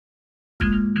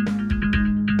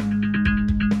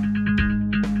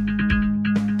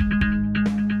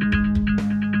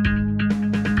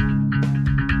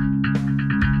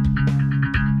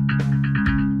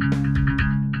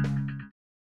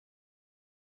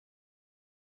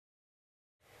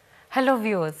Hello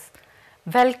viewers,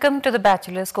 welcome to the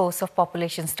Bachelor's course of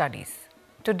Population Studies.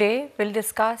 Today we will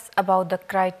discuss about the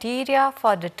criteria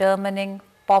for determining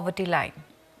poverty line.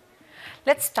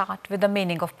 Let's start with the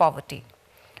meaning of poverty.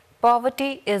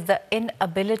 Poverty is the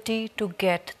inability to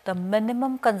get the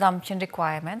minimum consumption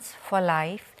requirements for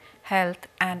life, health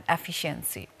and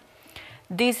efficiency.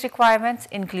 These requirements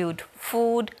include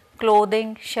food,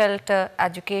 clothing, shelter,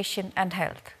 education and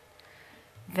health.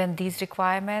 When these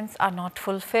requirements are not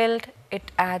fulfilled,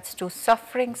 it adds to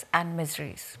sufferings and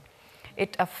miseries.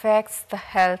 It affects the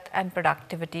health and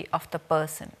productivity of the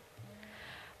person.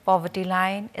 Poverty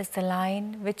line is the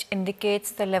line which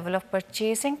indicates the level of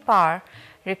purchasing power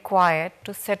required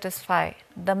to satisfy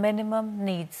the minimum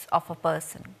needs of a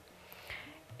person.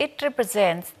 It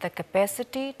represents the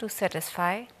capacity to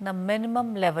satisfy the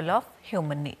minimum level of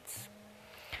human needs.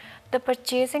 The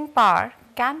purchasing power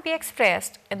can be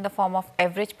expressed in the form of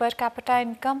average per capita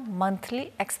income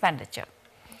monthly expenditure.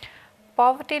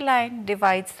 Poverty line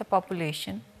divides the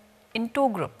population in two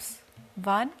groups.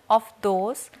 One of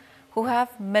those who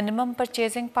have minimum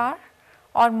purchasing power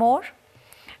or more,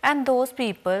 and those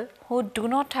people who do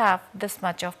not have this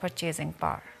much of purchasing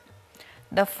power.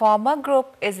 The former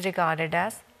group is regarded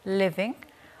as living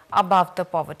above the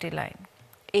poverty line,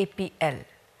 APL,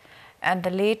 and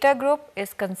the later group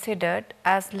is considered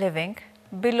as living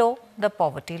below the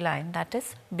poverty line, that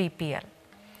is BPL.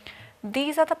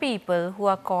 These are the people who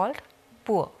are called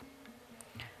poor.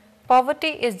 Poverty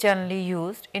is generally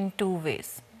used in two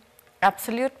ways: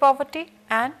 absolute poverty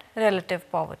and relative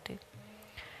poverty.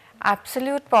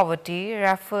 Absolute poverty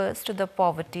refers to the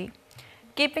poverty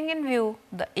keeping in view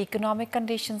the economic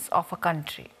conditions of a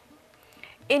country.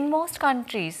 In most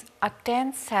countries,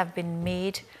 attempts have been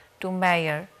made to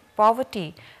measure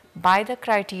poverty by the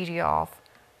criteria of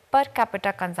per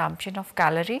capita consumption of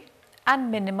calorie and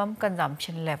minimum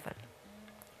consumption level.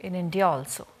 In India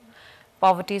also,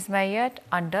 poverty is measured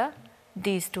under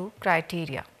these two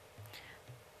criteria.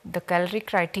 The calorie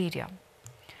criteria.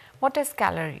 What is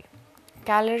calorie?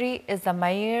 Calorie is the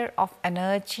measure of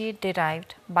energy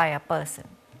derived by a person.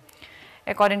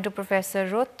 According to Professor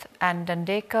Ruth and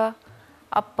Dandekar,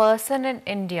 a person in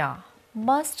India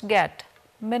must get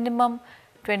minimum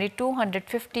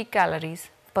 2250 calories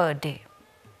per day.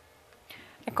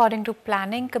 According to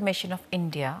Planning Commission of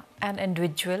India, an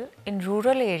individual in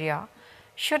rural area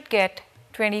should get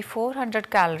 2400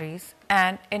 calories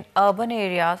and in urban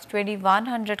areas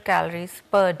 2100 calories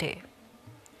per day.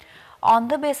 On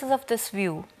the basis of this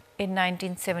view, in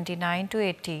 1979 to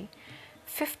 80,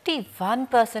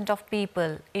 51% of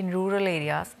people in rural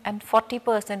areas and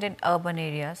 40% in urban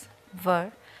areas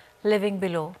were living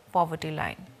below poverty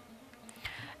line.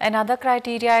 Another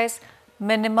criteria is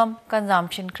minimum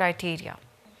consumption criteria.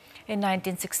 In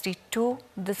 1962,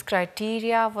 this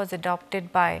criteria was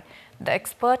adopted by the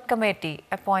expert committee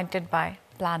appointed by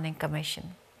Planning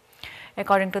Commission.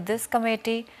 According to this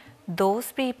committee,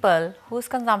 those people whose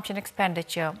consumption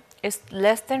expenditure is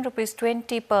less than Rs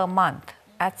 20 per month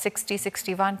at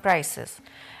 60-61 prices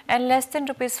and less than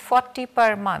Rs 40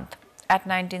 per month at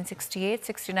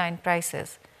 1968-69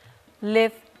 prices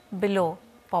live below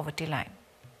poverty line.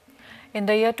 In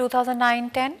the year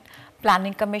 2009-10,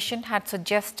 Planning Commission had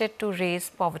suggested to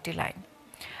raise poverty line.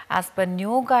 As per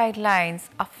new guidelines,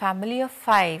 a family of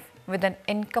 5 with an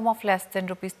income of less than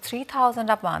Rs 3000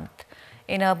 a month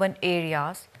in urban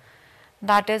areas,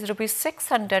 that is Rs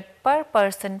 600 per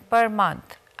person per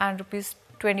month, and Rs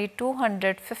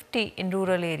 2250 in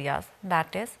rural areas,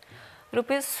 that is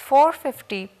Rs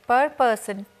 450 per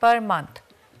person per month,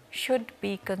 should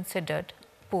be considered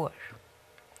poor.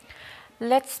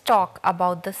 Let's talk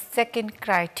about the second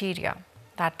criteria,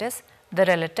 that is the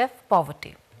relative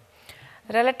poverty.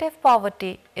 Relative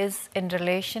poverty is in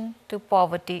relation to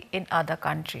poverty in other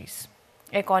countries.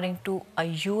 According to a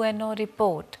UNO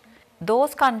report,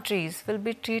 those countries will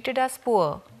be treated as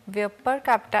poor where per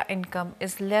capita income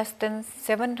is less than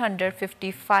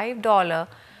 $755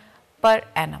 per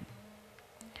annum.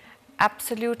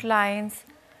 Absolute lines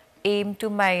aim to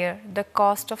measure the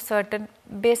cost of certain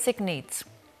basic needs,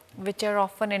 which are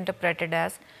often interpreted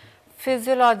as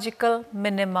physiological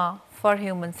minima for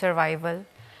human survival,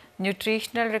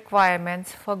 nutritional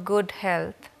requirements for good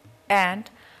health, and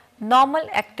normal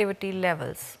activity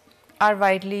levels are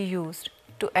widely used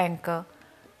to anchor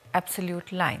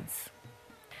absolute lines.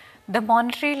 The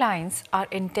monetary lines are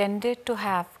intended to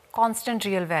have constant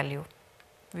real value.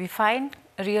 We find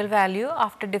real value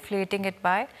after deflating it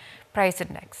by price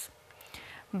index.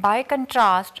 By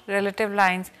contrast, relative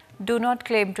lines do not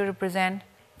claim to represent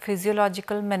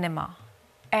physiological minima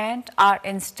and are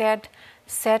instead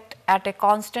set at a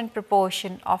constant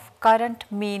proportion of current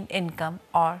mean income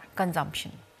or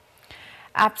consumption.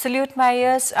 Absolute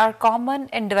measures are common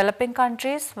in developing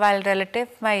countries, while relative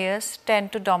measures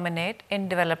tend to dominate in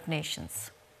developed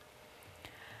nations.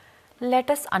 Let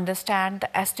us understand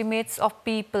the estimates of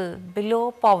people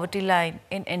below poverty line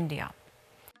in India.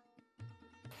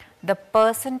 The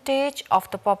percentage of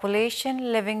the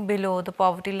population living below the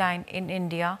poverty line in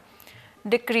India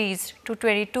decreased to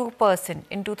 22%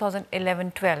 in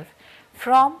 2011-12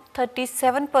 from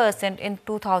 37% in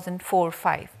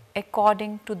 2004-05,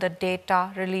 according to the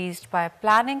data released by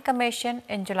Planning Commission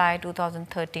in July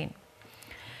 2013.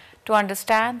 To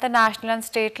understand the national and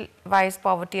state-wise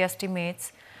poverty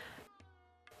estimates,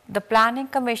 the Planning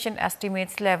Commission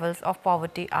estimates levels of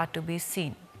poverty are to be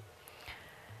seen.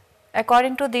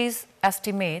 According to these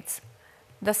estimates,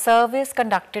 the surveys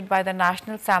conducted by the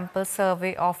National Sample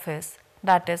Survey Office,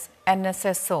 that is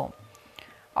NSSO,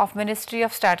 of Ministry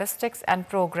of Statistics and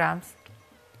Programs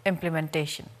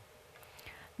Implementation.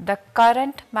 The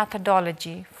current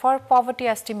methodology for poverty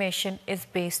estimation is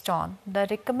based on the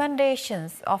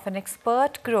recommendations of an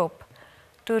expert group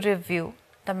to review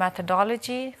the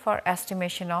methodology for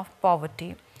estimation of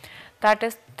poverty, that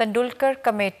is Tendulkar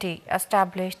Committee,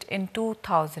 established in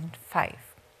 2005.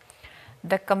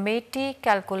 The committee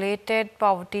calculated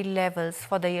poverty levels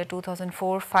for the year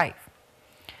 2004-05.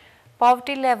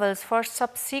 Poverty levels for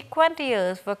subsequent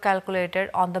years were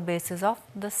calculated on the basis of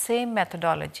the same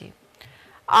methodology,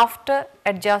 after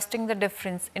adjusting the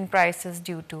difference in prices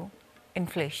due to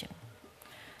inflation.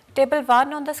 Table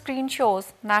 1 on the screen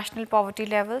shows national poverty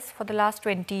levels for the last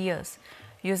 20 years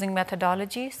using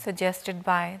methodology suggested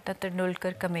by the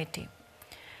Tendulkar Committee.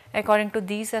 According to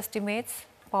these estimates,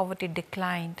 poverty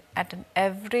declined at an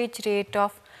average rate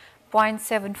of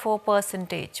 0.74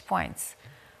 percentage points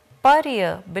per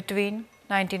year between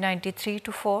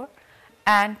 1993-4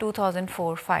 and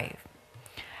 2004-05,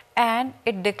 and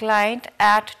it declined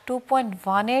at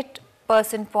 2.18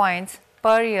 percentage points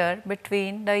per year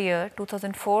between the year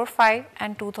 2004-05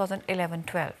 and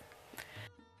 2011-12.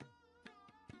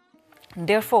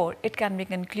 Therefore, it can be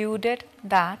concluded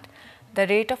that the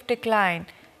rate of decline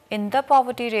in the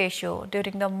poverty ratio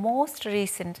during the most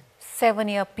recent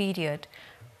 7-year period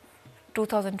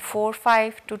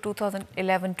 2004-05 to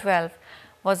 2011-12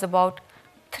 was about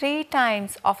 3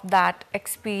 times of that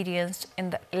experienced in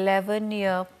the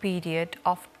 11-year period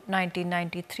of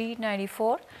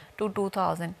 1993-94 to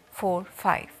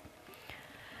 2004-05.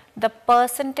 The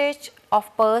percentage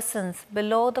of persons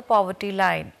below the poverty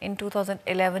line in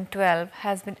 2011-12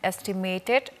 has been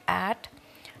estimated at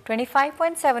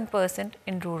 25.7%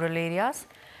 in rural areas,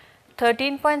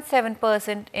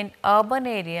 13.7% in urban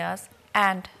areas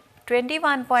and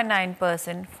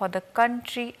 21.9% for the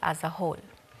country as a whole.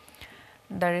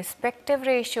 The respective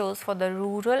ratios for the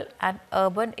rural and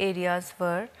urban areas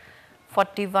were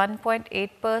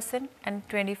 41.8% and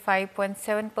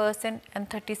 25.7% and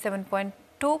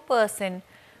 37.2%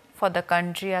 for the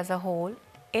country as a whole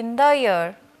in the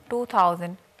year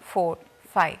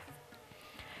 2004-05.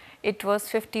 It was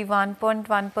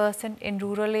 51.1% in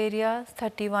rural areas,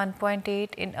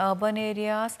 31.8% in urban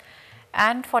areas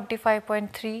and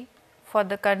 45.3% for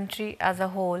the country as a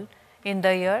whole in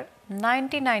the year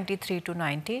 1993 to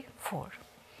 94.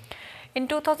 In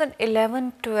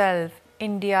 2011-12,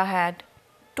 India had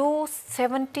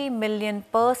 270 million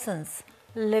persons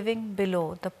living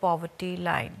below the poverty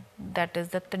line, that is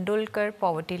the Tendulkar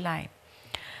poverty line,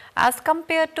 as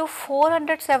compared to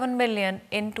 407 million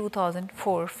in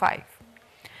 2004-05.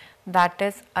 That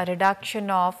is a reduction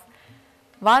of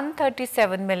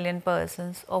 137 million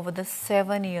persons over the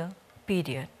 7-year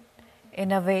period.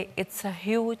 In a way, it's a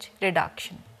huge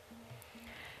reduction.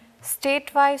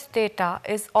 State-wise data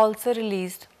is also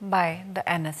released by the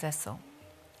NSSO.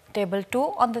 Table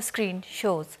 2 on the screen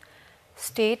shows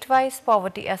state-wise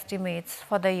poverty estimates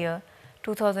for the year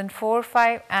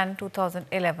 2004-05 and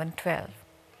 2011-12.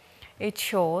 It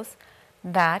shows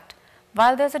that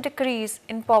while there is a decrease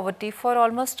in poverty for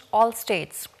almost all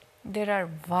states, there are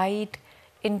wide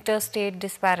interstate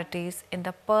disparities in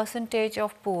the percentage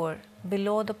of poor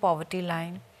below the poverty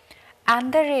line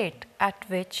and the rate at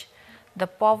which the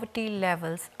poverty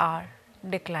levels are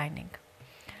declining.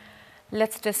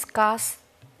 Let's discuss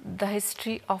the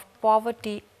history of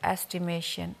poverty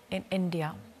estimation in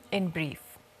India in brief.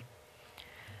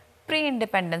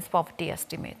 Pre-independence poverty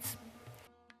estimates.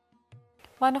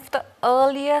 One of the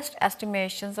earliest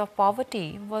estimations of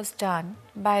poverty was done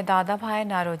by Dadabhai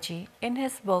Naoroji in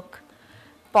his book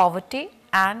Poverty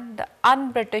and the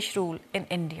Un-British Rule in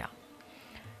India.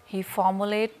 He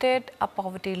formulated a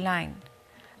poverty line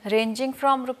ranging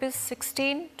from Rs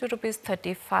 16 to Rs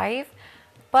 35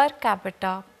 per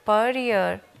capita per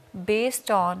year based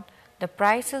on the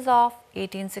prices of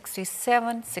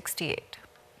 1867-68.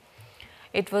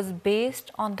 It was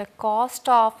based on the cost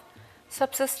of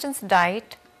subsistence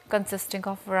diet consisting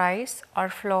of rice or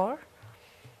flour,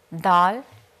 dal,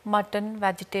 mutton,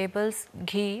 vegetables,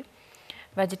 ghee,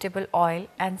 vegetable oil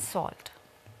and salt.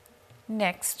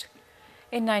 Next,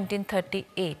 in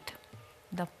 1938,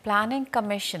 the Planning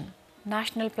Commission,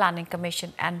 National Planning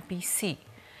Commission (NPC)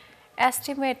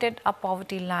 estimated a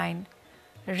poverty line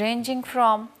ranging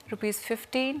from Rs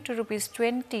 15 to Rs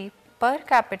 20 per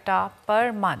capita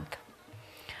per month.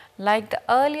 Like the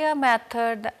earlier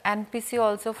method, the NPC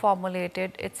also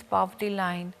formulated its poverty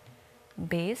line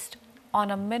based on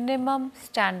a minimum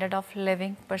standard of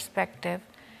living perspective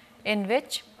in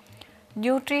which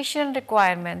nutrition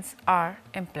requirements are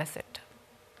implicit.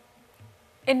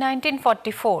 In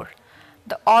 1944,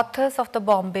 the authors of the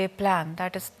Bombay Plan,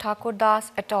 that is Thakur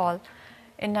Das et al.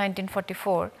 In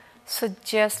 1944,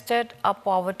 suggested a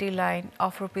poverty line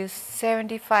of Rs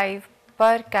 75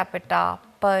 per capita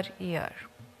per year.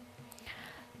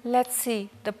 Let's see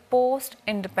the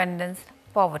post-independence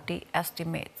poverty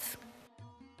estimates.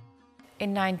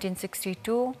 In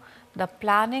 1962, the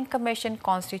Planning Commission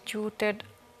constituted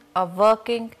a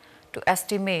working to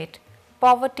estimate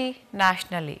poverty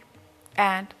nationally,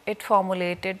 and it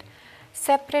formulated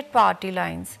separate poverty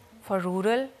lines for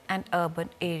rural and urban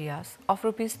areas of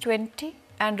Rs 20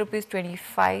 and Rs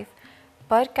 25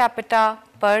 per capita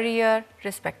per year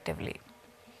respectively.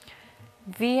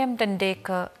 V.M.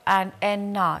 Dandekar and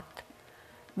N. Nath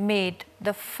made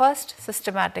the first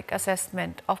systematic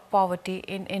assessment of poverty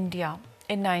in India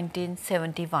in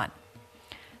 1971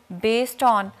 based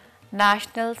on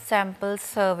National Sample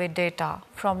Survey data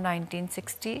from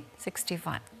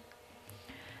 1960-61.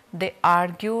 They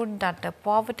argued that the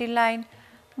poverty line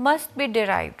must be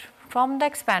derived from the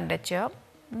expenditure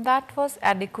that was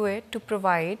adequate to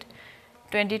provide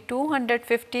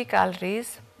 2250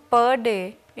 calories per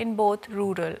day in both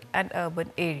rural and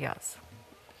urban areas.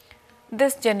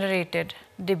 This generated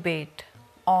debate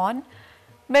on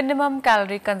minimum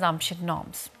calorie consumption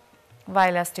norms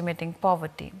while estimating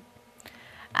poverty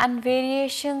and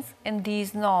variations in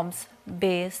these norms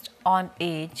based on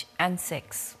age and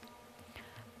sex.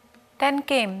 Then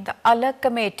came the Alag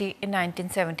Committee in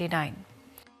 1979.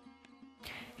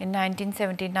 In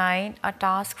 1979, a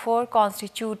task force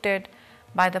constituted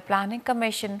by the Planning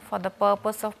Commission for the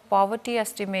purpose of poverty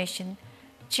estimation,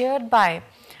 chaired by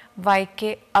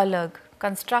Y.K. Alag,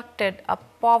 constructed a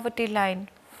poverty line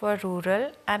for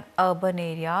rural and urban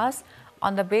areas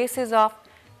on the basis of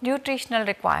nutritional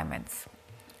requirements.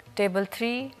 Table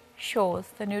 3 shows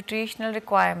the nutritional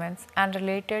requirements and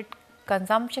related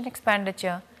consumption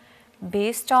expenditure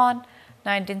based on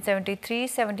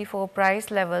 1973-74 price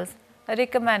levels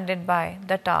recommended by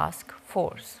the task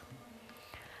force.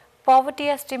 Poverty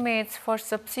estimates for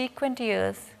subsequent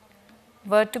years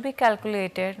were to be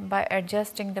calculated by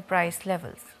adjusting the price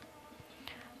levels.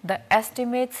 The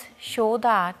estimates show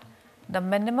that the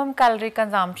minimum calorie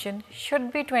consumption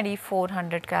should be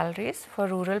 2400 calories for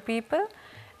rural people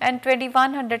and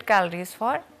 2100 calories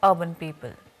for urban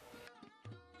people.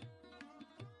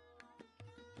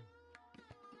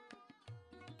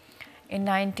 In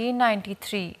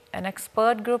 1993, an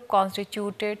expert group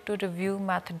constituted to review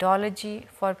methodology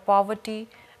for poverty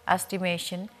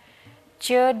estimation,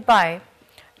 chaired by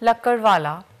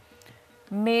Lakkarwala,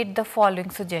 made the following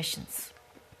suggestions.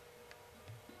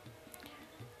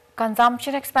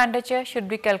 Consumption expenditure should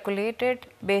be calculated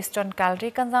based on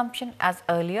calorie consumption as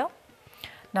earlier.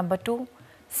 Number 2,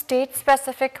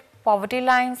 state-specific poverty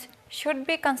lines should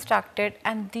be constructed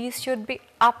and these should be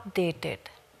updated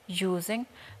using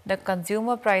the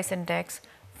consumer price index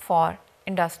for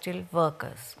industrial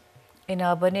workers in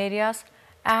urban areas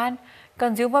and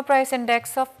consumer price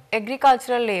index of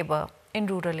agricultural labor in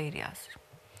rural areas,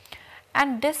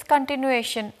 and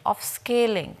discontinuation of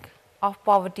scaling of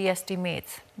poverty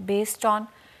estimates based on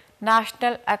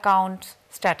national accounts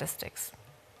statistics.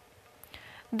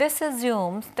 This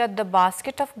assumes that the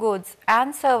basket of goods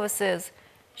and services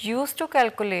used to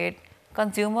calculate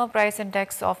consumer price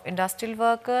index of industrial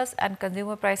workers and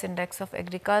consumer price index of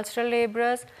agricultural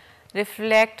laborers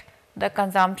reflect the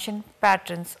consumption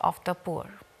patterns of the poor.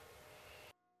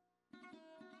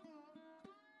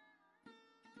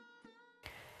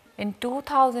 In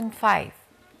 2005,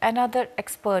 another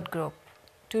expert group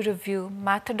to review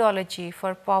methodology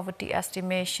for poverty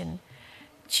estimation,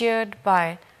 chaired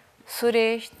by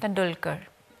Suresh Tendulkar,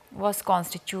 was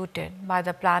constituted by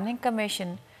the Planning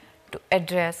Commission to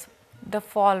address the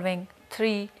following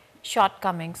 3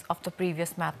 shortcomings of the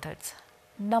previous methods.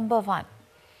 Number 1,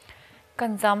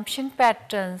 consumption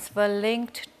patterns were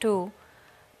linked to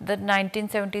the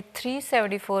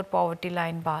 1973-74 poverty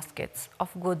line baskets of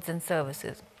goods and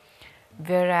services,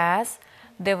 whereas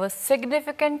there were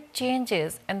significant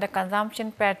changes in the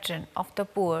consumption pattern of the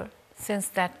poor since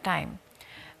that time,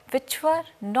 which were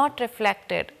not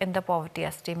reflected in the poverty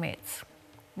estimates.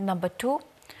 Number 2,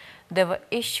 there were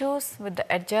issues with the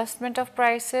adjustment of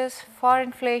prices for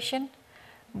inflation,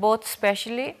 both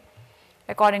spatially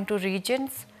according to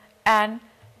regions and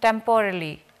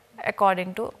temporally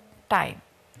according to time.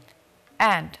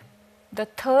 And the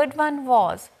third one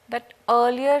was that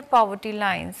earlier poverty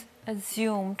lines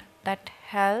assumed that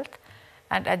health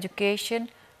and education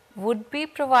would be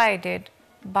provided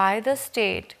by the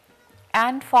state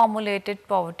and formulated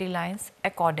poverty lines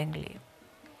accordingly.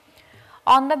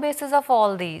 On the basis of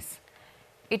all these,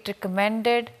 it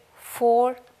recommended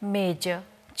 4 major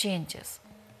changes.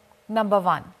 Number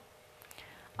 1,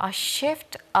 a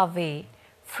shift away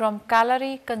from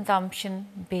calorie consumption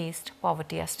based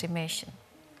poverty estimation.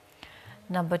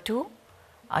 Number 2,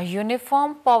 a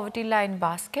uniform poverty line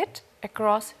basket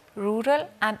across rural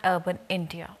and urban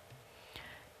India.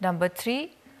 Number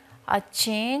 3, a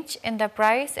change in the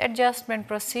price adjustment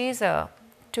procedure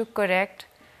to correct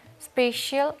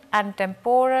spatial and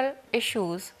temporal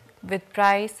issues with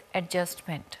price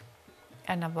adjustment.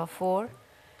 And number 4,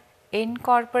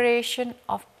 incorporation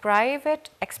of private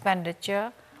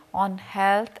expenditure on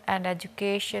health and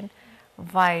education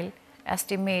while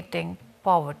estimating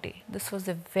poverty. This was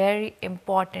a very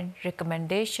important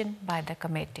recommendation by the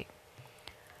committee.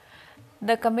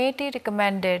 The committee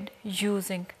recommended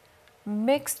using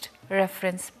mixed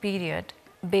reference period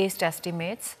based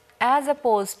estimates as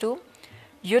opposed to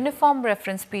uniform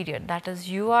reference period, that is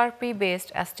URP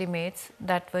based estimates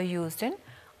that were used in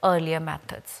earlier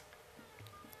methods.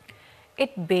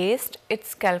 It based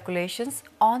its calculations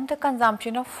on the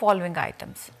consumption of following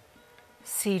items: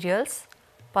 cereals,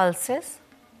 pulses,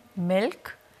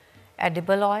 milk,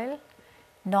 edible oil,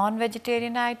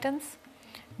 non-vegetarian items,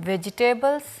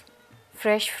 vegetables,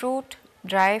 fresh fruit,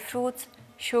 dry fruits,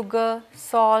 sugar,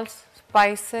 salts,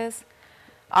 spices,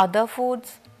 other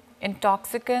foods,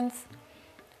 intoxicants,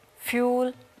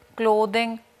 fuel,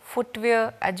 clothing,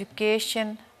 footwear,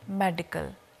 education,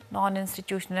 medical,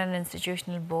 non-institutional and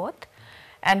institutional both,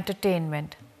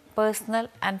 entertainment, personal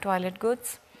and toilet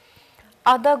goods,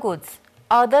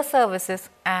 other services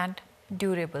and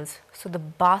durables. So, the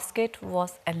basket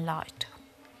was enlarged.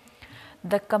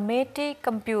 The committee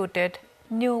computed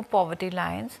new poverty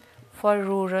lines for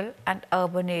rural and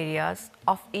urban areas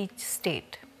of each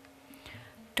state.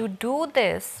 To do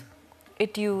this,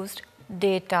 it used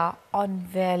data on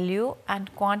value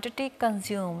and quantity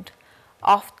consumed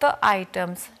of the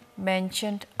items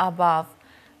mentioned above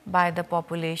by the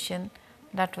population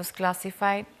that was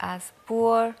classified as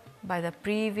poor by the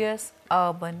previous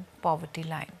urban poverty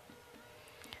line.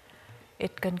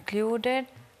 It concluded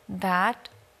that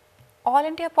All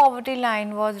India poverty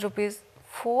line was rupees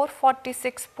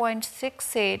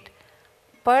 446.68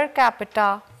 per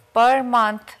capita per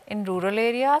month in rural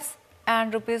areas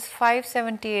and rupees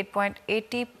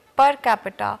 578.80 per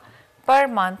capita per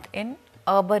month in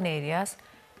urban areas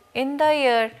in the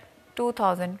year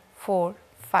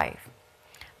 2004-05.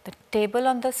 The table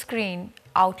on the screen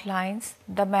outlines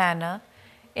the manner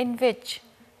in which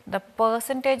the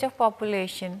percentage of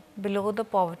population below the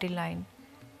poverty line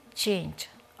changed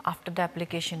after the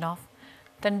application of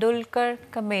Tendulkar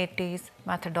Committee's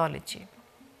methodology.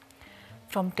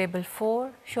 From table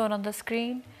 4 shown on the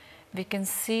screen, we can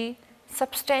see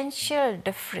substantial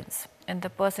difference in the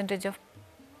percentage of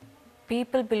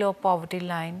people below poverty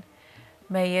line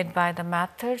measured by the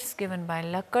methods given by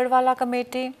Lakadwala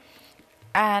Committee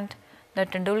and the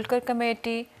Tendulkar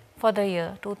Committee for the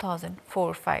year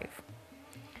 2004-05.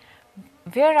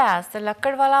 Whereas the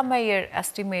Lakadwala measure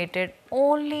estimated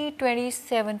only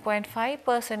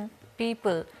 27.5%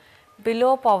 people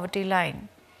below poverty line,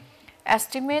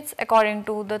 estimates according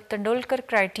to the Tendulkar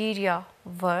criteria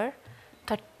were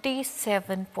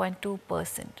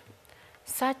 37.2%.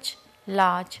 Such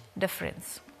large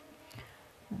difference.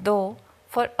 Though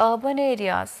for urban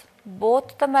areas,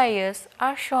 both the measures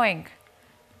are showing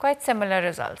quite similar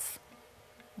results.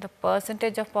 The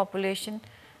percentage of population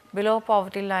below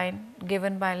poverty line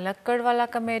given by Lakadwala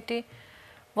Committee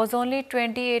was only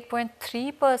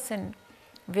 28.3%,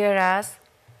 whereas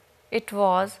it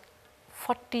was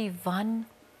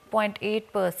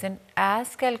 41.8%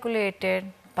 as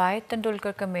calculated by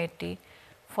Tendulkar Committee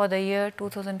for the year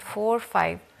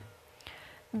 2004-05.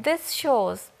 This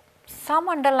shows some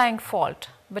underlying fault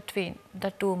between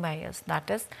the two measures, that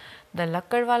is the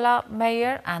Lakadwala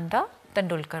measure and the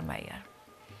Tendulkar measure.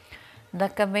 The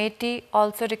committee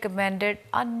also recommended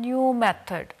a new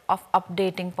method of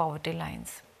updating poverty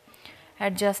lines,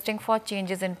 adjusting for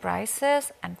changes in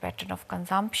prices and pattern of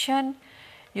consumption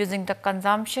using the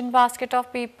consumption basket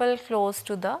of people close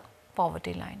to the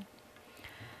poverty line.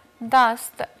 Thus,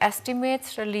 the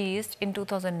estimates released in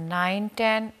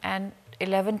 2009-10 and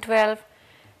 11-12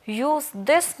 use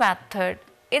this method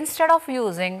instead of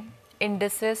using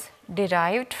indices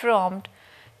derived from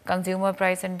Consumer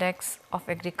Price Index of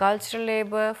agricultural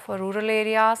labor for rural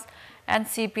areas and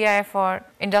CPI for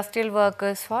industrial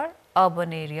workers for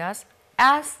urban areas,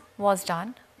 as was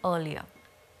done earlier.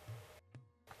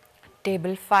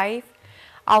 Table 5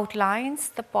 outlines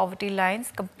the poverty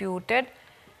lines computed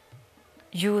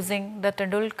using the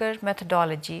Tendulkar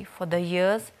methodology for the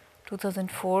years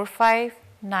 2004-5,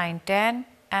 9-10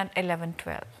 and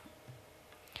 11-12.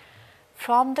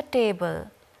 From the table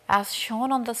as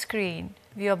shown on the screen,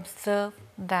 we observe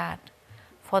that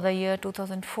for the year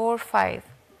 2004-5,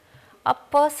 a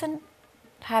person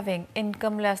having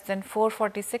income less than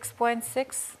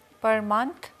 446.6 per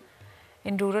month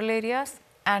in rural areas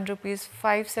and rupees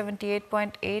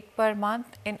 578.8 per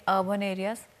month in urban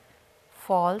areas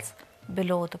falls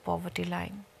below the poverty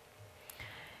line.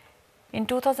 In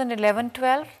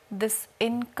 2011-12, this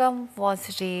income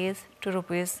was raised to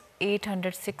rupees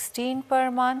 816 per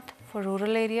month for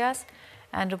rural areas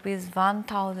and rupees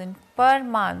 1000 per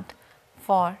month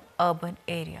for urban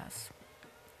areas.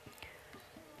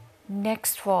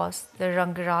 Next was the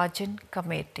Rangarajan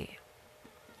Committee.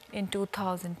 In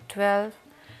 2012,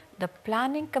 the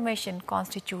Planning Commission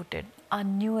constituted a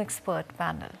new expert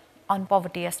panel on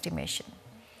poverty estimation,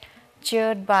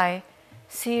 chaired by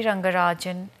C.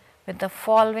 Rangarajan, with the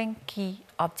following key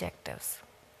objectives: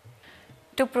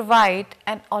 to provide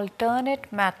an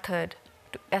alternate method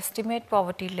to estimate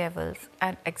poverty levels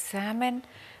and examine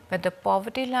whether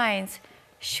poverty lines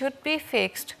should be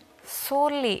fixed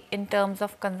solely in terms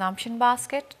of consumption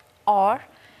basket or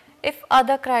if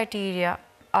other criteria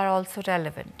are also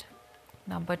relevant.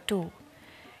 Number 2,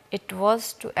 it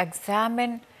was to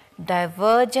examine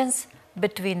divergence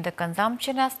between the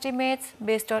consumption estimates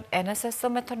based on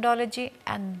NSSO methodology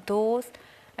and those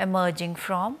emerging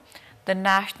from the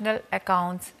national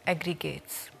accounts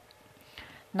aggregates.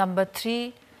 Number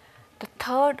 3, the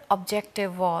third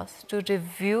objective was to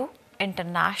review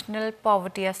international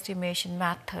poverty estimation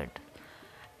method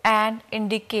and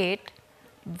indicate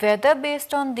whether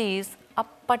based on these a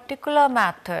particular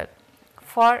method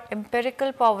for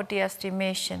empirical poverty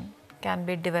estimation can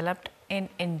be developed in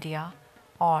India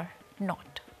or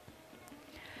not.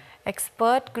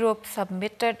 Expert group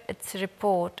submitted its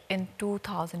report in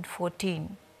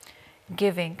 2014,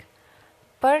 giving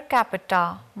per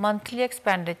capita monthly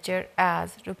expenditure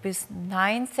as rupees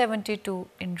 972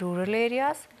 in rural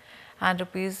areas and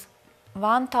rupees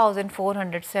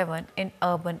 1407 in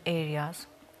urban areas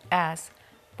as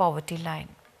poverty line.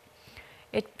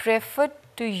 It preferred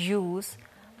to use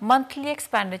monthly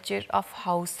expenditure of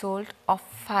household of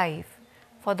 5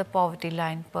 for the poverty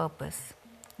line purpose,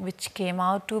 which came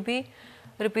out to be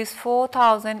rupees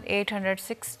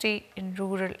 4,860 in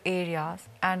rural areas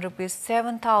and rupees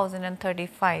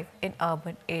 7,035 in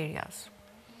urban areas.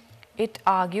 It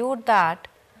argued that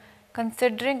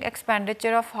considering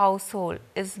expenditure of household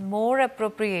is more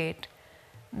appropriate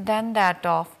than that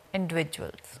of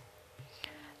individuals.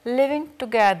 Living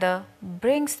together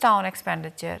brings down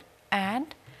expenditure,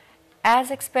 and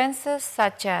as expenses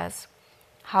such as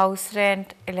house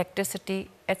rent, electricity,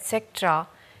 etc.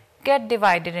 get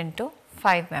divided into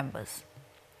 5 members.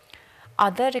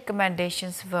 Other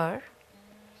recommendations were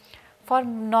for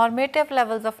normative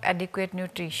levels of adequate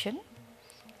nutrition,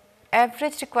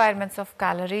 average requirements of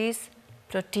calories,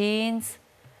 proteins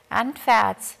and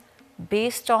fats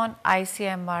based on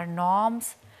ICMR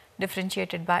norms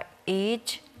differentiated by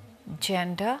age,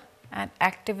 gender and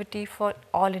activity for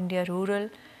all India rural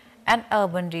and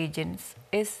urban regions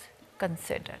is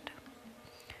considered.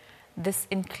 This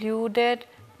included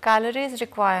calories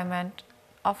requirement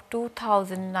of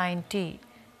 2090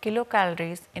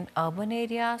 kilocalories in urban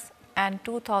areas and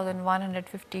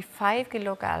 2155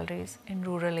 kilocalories in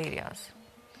rural areas.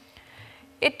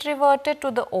 It reverted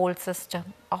to the old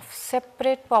system of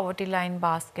separate poverty line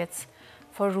baskets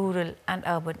for rural and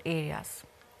urban areas,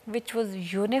 which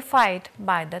was unified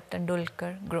by the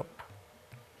Tendulkar group.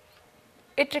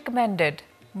 It recommended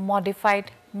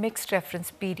modified mixed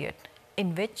reference period,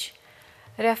 in which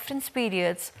reference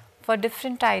periods for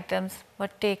different items were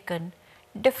taken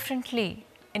differently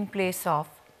in place of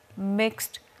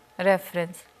mixed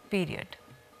reference period.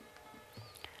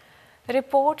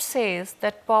 Report says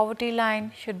that poverty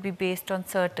line should be based on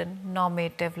certain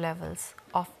normative levels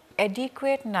of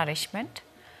adequate nourishment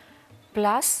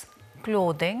plus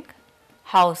clothing,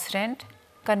 house rent,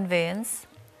 conveyance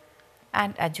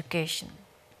and education.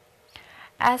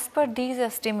 As per these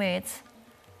estimates,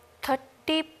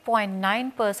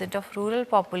 30.9% of rural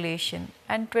population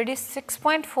and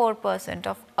 26.4%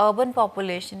 of urban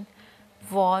population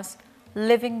was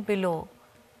living below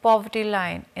poverty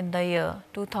line in the year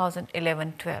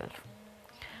 2011-12.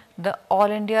 The All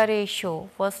India ratio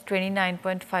was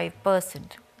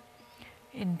 29.5%.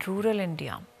 In rural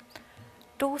India,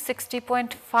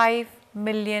 260.5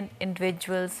 million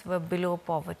individuals were below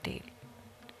poverty,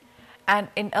 and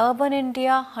in urban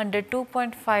India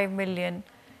 102.5 million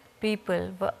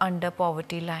people were under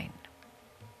poverty line.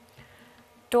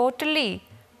 Totally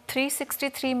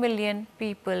 363 million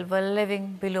people were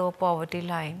living below poverty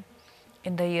line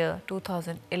in the year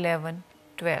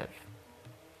 2011-12.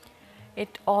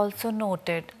 It also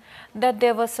noted that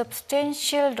there was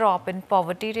substantial drop in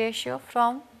poverty ratio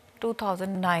from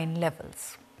 2009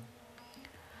 levels.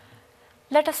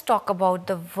 Let us talk about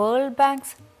the World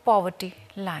Bank's poverty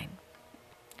line.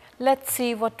 Let's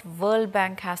see what World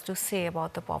Bank has to say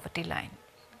about the poverty line.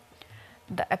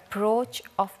 The approach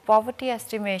of poverty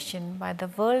estimation by the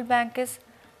World Bank is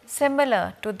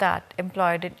similar to that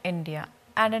employed in India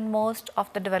and in most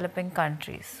of the developing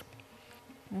countries.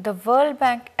 The World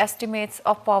Bank estimates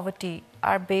of poverty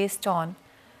are based on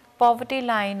poverty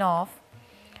line of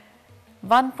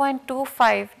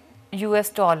 1.25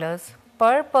 US$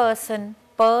 per person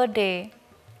per day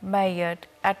measured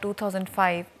at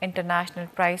 2005 international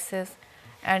prices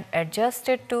and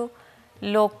adjusted to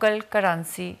local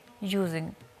currency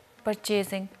using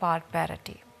purchasing power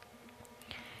parity.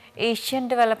 Asian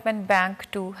Development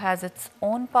Bank too has its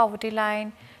own poverty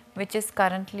line, which is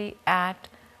currently at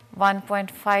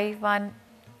 1.51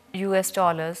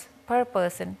 US$ per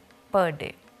person per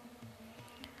day.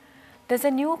 There is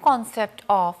a new concept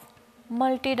of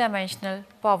multidimensional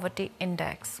poverty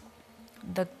index.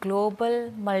 The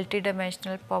Global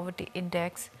Multidimensional Poverty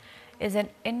Index is an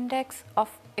index of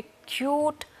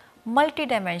acute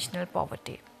multidimensional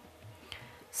poverty.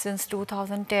 Since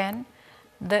 2010,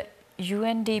 the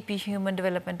UNDP Human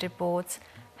Development Reports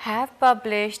have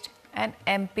published an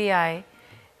MPI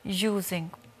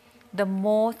using the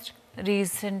most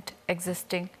recent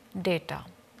existing data.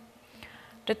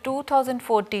 The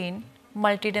 2014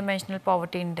 Multidimensional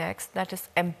Poverty Index, that is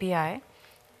MPI,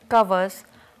 covers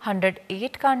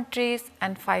 108 countries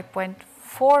and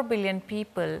 5.4 billion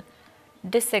people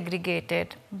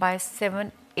disaggregated by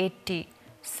 780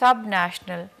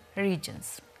 subnational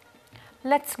regions.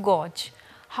 Let's gauge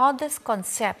how this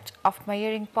concept of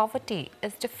measuring poverty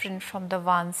is different from the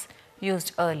ones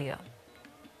used earlier.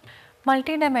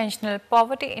 Multidimensional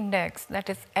Poverty Index, that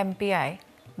is MPI,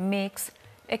 makes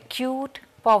acute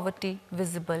poverty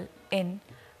visible in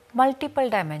multiple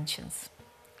dimensions.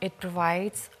 It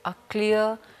provides a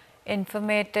clear,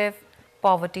 informative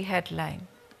poverty headline.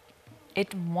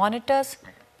 It monitors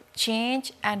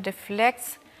change and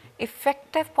reflects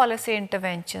effective policy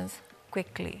interventions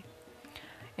quickly.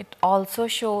 It also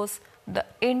shows the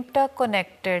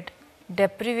interconnected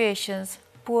deprivations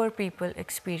poor people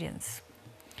experience.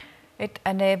 It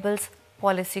enables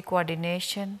policy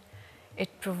coordination.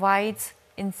 It provides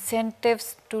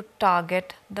incentives to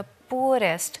target the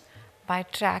poorest by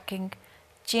tracking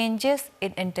changes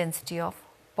in intensity of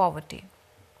poverty.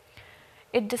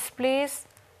 It displays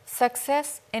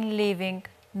success in leaving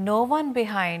no one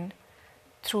behind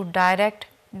through direct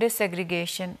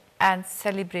disaggregation and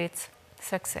celebrates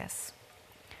success.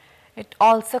 It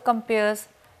also compares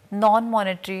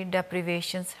non-monetary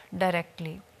deprivations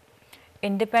directly,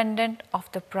 independent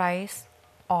of the price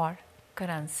or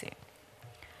currency.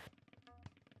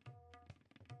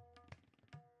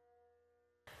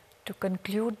 To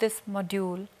conclude this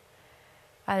module,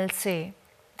 I will say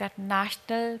that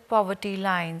national poverty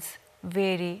lines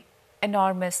vary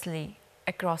enormously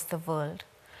across the world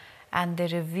and they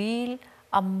reveal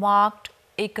a marked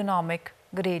economic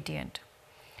gradient.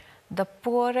 The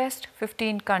poorest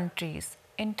 15 countries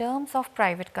in terms of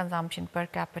private consumption per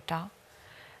capita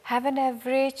have an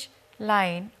average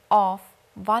line of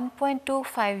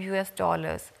 1.25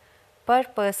 US$ per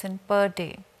person per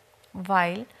day,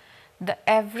 while the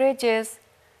average is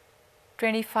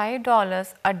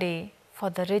 $25 a day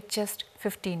for the richest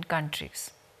 15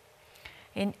 countries.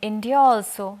 In India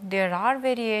also, there are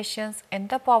variations in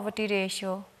the poverty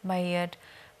ratio measured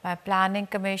by Planning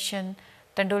Commission,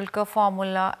 Tendulkar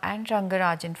formula and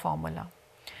Rangarajan formula.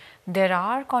 There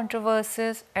are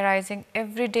controversies arising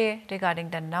every day regarding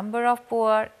the number of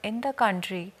poor in the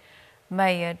country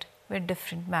measured with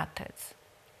different methods.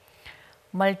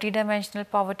 Multidimensional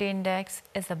poverty index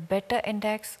is a better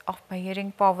index of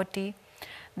measuring poverty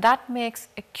that makes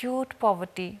acute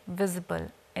poverty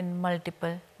visible in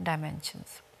multiple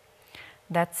dimensions.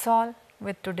 That's all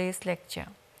with today's lecture.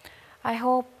 I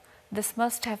hope this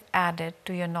must have added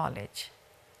to your knowledge.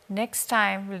 Next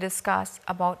time we'll discuss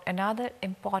about another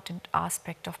important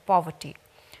aspect of poverty.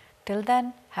 Till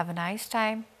then, have a nice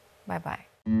time. Bye bye.